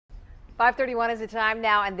5:31 is the time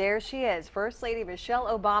now, and there she is, First Lady Michelle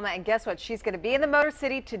Obama. And guess what? She's going to be in the Motor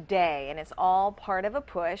City today, and it's all part of a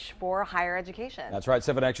push for higher education. That's right.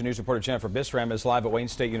 7 Action News reporter Jennifer Bisram is live at Wayne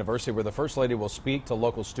State University, where the First Lady will speak to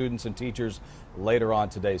local students and teachers later on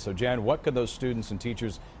today. So, Jen, what could those students and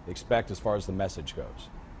teachers expect as far as the message goes?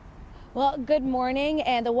 Well, good morning.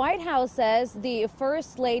 And the White House says the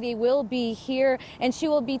First Lady will be here, and she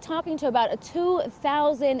will be talking to about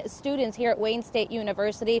 2,000 students here at Wayne State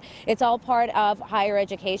University. It's all part of higher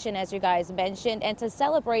education, as you guys mentioned, and to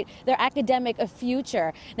celebrate their academic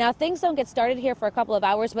future. Now, things don't get started here for a couple of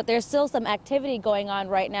hours, but there's still some activity going on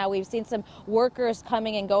right now. We've seen some workers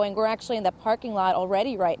coming and going. We're actually in the parking lot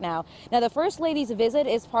already right now. Now, the First Lady's visit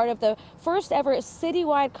is part of the first ever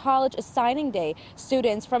citywide college signing day.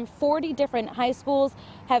 Students from 40 different high schools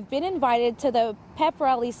have been invited to the pep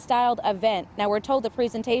rally styled event. Now, we're told the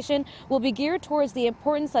presentation will be geared towards the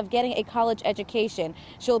importance of getting a college education.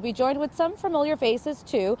 She'll be joined with some familiar faces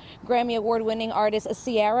too. Grammy Award winning artist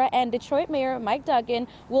Ciara and Detroit Mayor Mike Duggan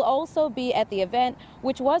will also be at the event,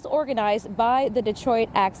 which was organized by the Detroit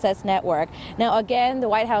Access Network. Now, again, the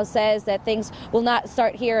White House says that things will not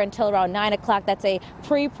start here until around 9 o'clock. That's a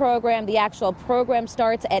pre-program. The actual program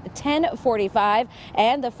starts at 10:45,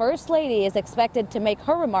 and the First Lady is expected to make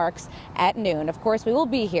her remarks at noon. Of course, we will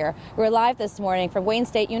be here. We're live this morning from Wayne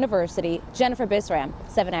State University. Jennifer Bisram,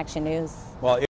 7 Action News. Well,